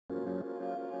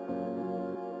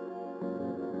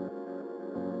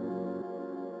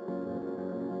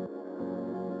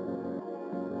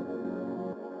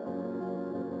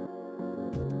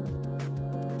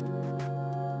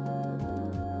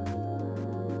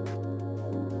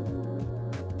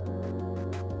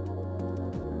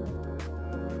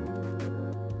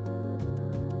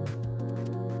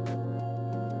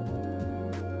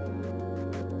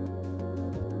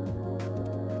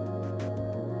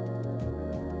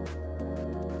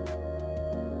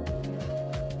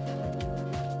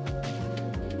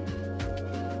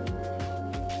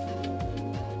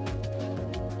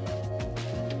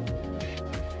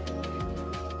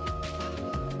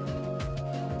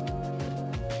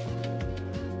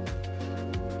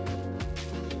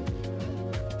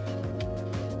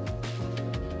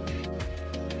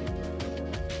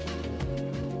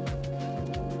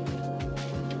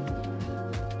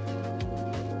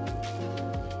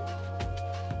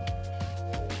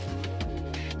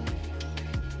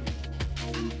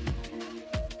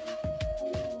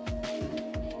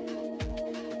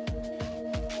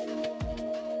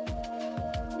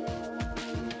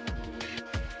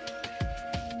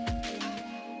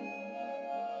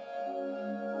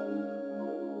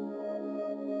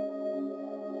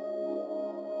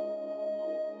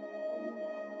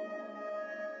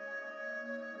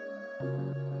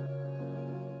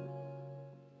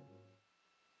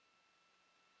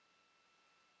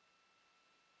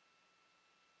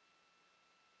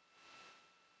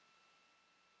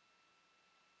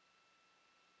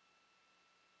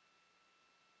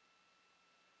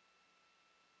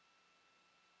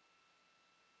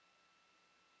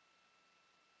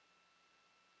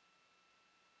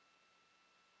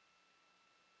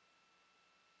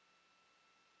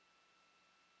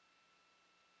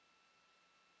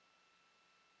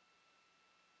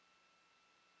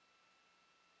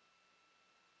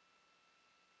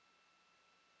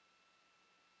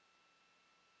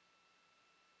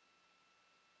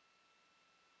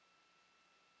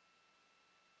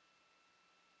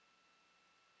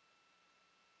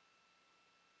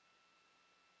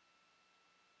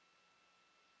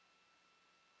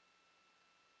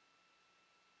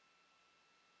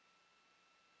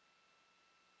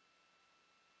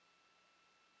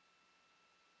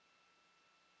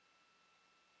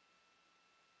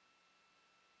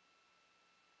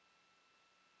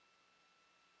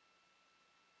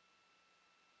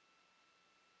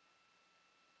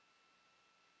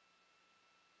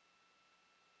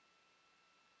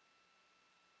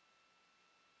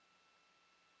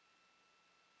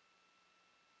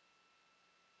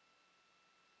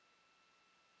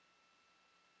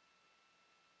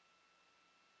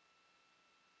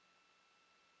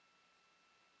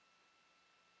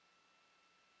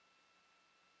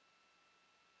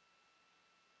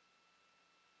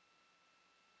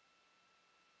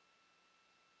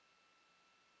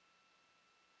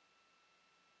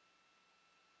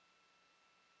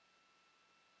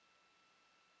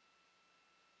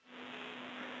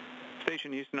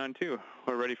Station Houston on 2.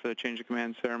 We're ready for the change of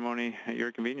command ceremony at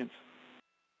your convenience.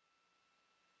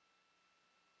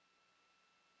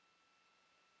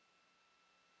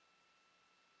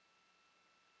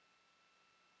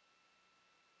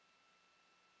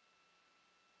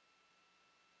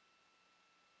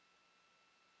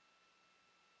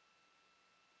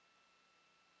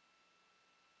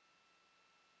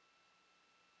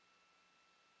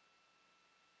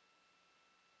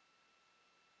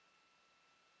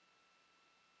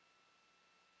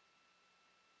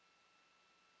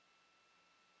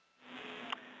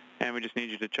 And we just need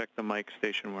you to check the mic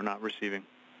station. We're not receiving.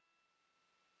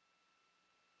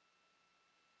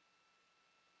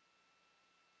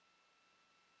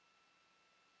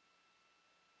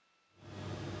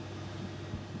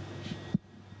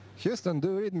 Houston, do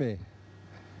you read me?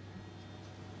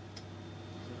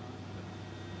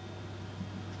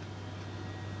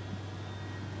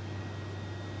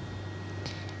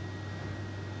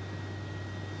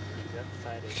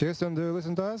 Houston, do you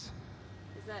listen to us?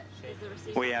 Is the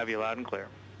receiver? We have you loud and clear.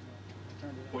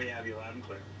 We have you loud and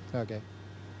clear. Okay.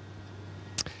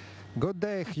 Good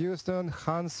day, Houston,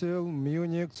 Huntsville,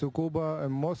 Munich, Tsukuba,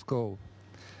 and Moscow.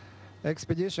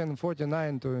 Expedition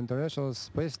 49 to International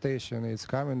Space Station is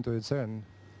coming to its end.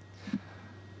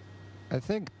 I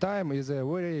think time is a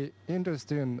very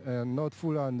interesting and not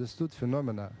fully understood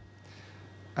phenomena.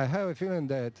 I have a feeling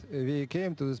that we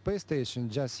came to the space station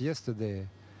just yesterday,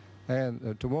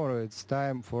 and tomorrow it's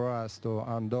time for us to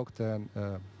undock and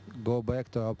go back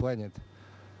to our planet.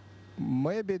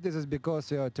 Maybe this is because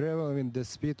we are traveling at the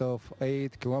speed of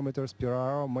 8 kilometers per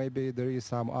hour. Maybe there is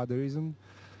some other reason.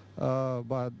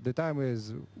 But the time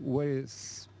is very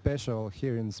special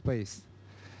here in space.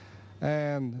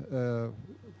 And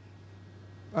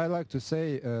I'd like to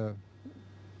say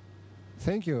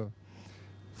thank you.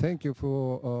 Thank you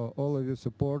for all of your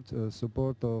support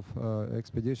of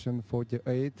Expedition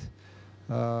 48.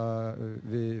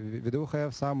 We do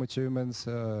have some achievements,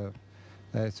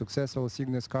 successful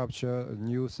Cygnus capture,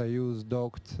 new Soyuz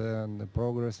docked and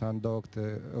Progress undocked,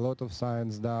 a lot of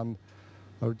science done,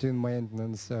 routine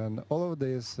maintenance, and all of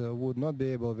this would not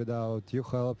be able without your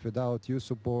help, without your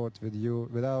support,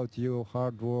 without your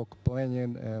hard work,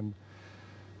 planning, and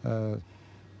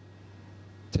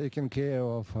taking care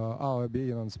of our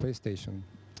being on space station.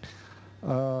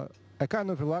 I'm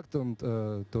kind of reluctant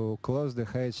to close the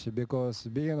hatch because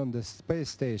being on the space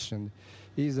station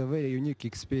is a very unique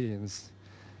experience.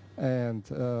 And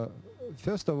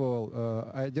first of all,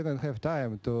 I didn't have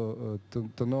time to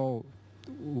know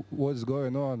what's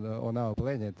going on our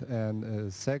planet,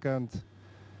 and second,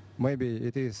 maybe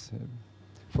it is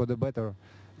for the better.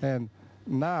 And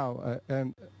now,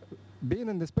 and being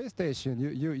in the space station,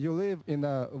 you live in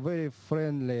a very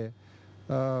friendly,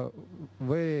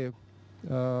 very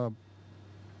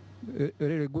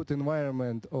really good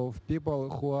environment of people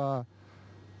who are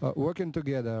working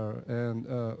together, and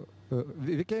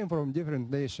we came from different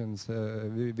nations,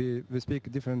 we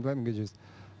speak different languages,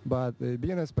 but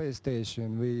being a space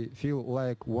station, we feel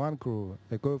like one crew,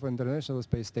 a crew of International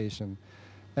Space Station.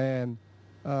 And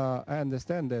I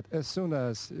understand that as soon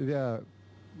as we are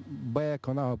back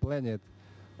on our planet,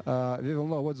 we will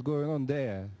know what's going on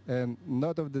there, and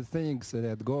not of the things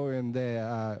that go in there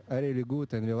are really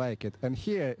good and we like it. And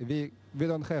here we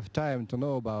don't have time to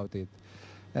know about it,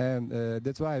 and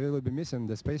that's why we will be missing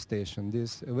the space station,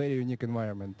 this very unique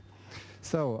environment.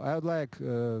 So I would like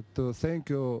to thank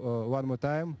you one more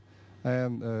time,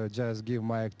 and just give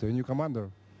mic to a new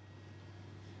commander.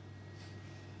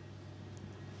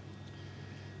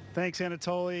 Thanks,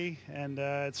 Anatoly, and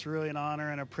it's really an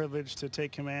honor and a privilege to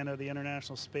take command of the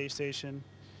International Space Station.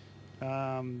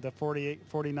 The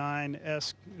 49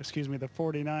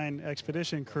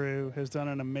 expedition crew has done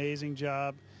an amazing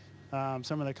job.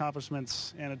 Some of the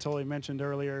accomplishments Anatoly mentioned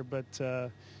earlier, but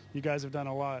you guys have done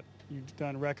a lot. You've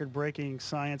done record-breaking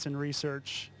science and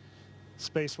research,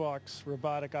 spacewalks,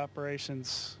 robotic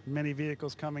operations, many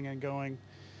vehicles coming and going.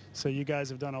 So you guys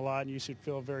have done a lot, and you should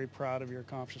feel very proud of your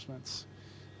accomplishments.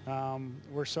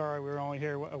 We're sorry we were only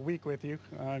here a week with you.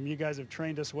 You guys have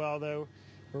trained us well, though.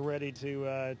 We're ready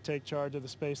to take charge of the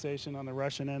space station on the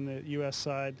Russian and the U.S.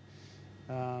 side,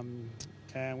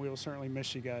 and we will certainly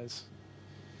miss you guys.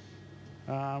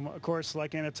 Of course,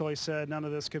 like Anatoly said, none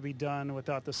of this could be done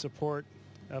without the support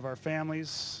of our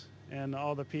families and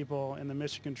all the people in the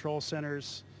mission control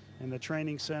centers and the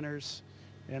training centers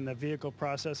and the vehicle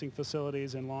processing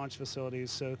facilities and launch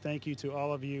facilities. So thank you to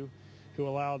all of you who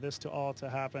allow this to all to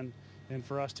happen and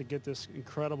for us to get this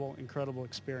incredible, incredible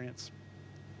experience.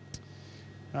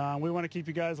 We want to keep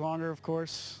you guys longer, of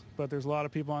course, but there's a lot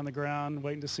of people on the ground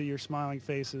waiting to see your smiling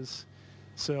faces.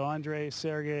 So Andre,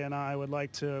 Sergey, and I would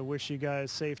like to wish you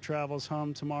guys safe travels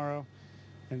home tomorrow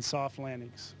and soft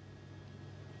landings.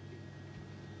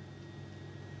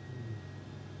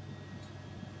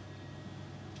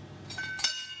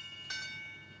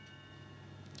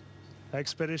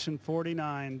 Expedition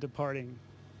 49 departing.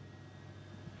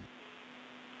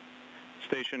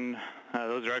 Station,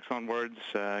 those are excellent words,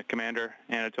 Commander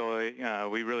Anatoly.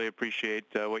 We really appreciate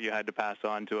what you had to pass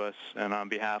on to us, and on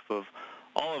behalf of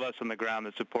all of us on the ground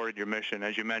that supported your mission.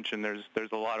 As you mentioned,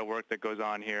 there's a lot of work that goes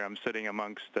on here. I'm sitting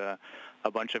amongst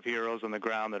a bunch of heroes on the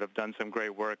ground that have done some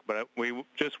great work, but we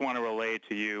just want to relay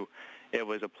to you, it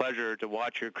was a pleasure to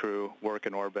watch your crew work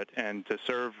in orbit, and to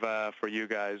serve for you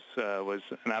guys was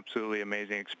an absolutely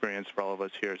amazing experience for all of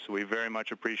us here. So we very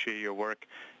much appreciate your work.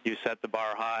 You set the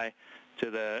bar high.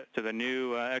 To the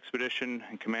new expedition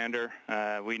and Commander,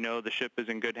 we know the ship is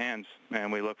in good hands,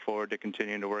 and we look forward to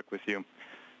continuing to work with you.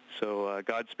 So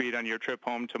Godspeed on your trip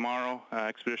home tomorrow,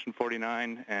 Expedition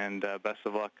 49, and best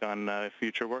of luck on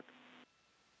future work.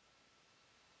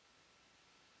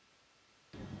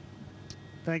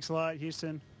 Thanks a lot,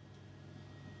 Houston.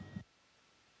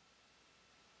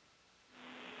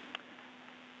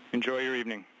 Enjoy your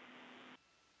evening.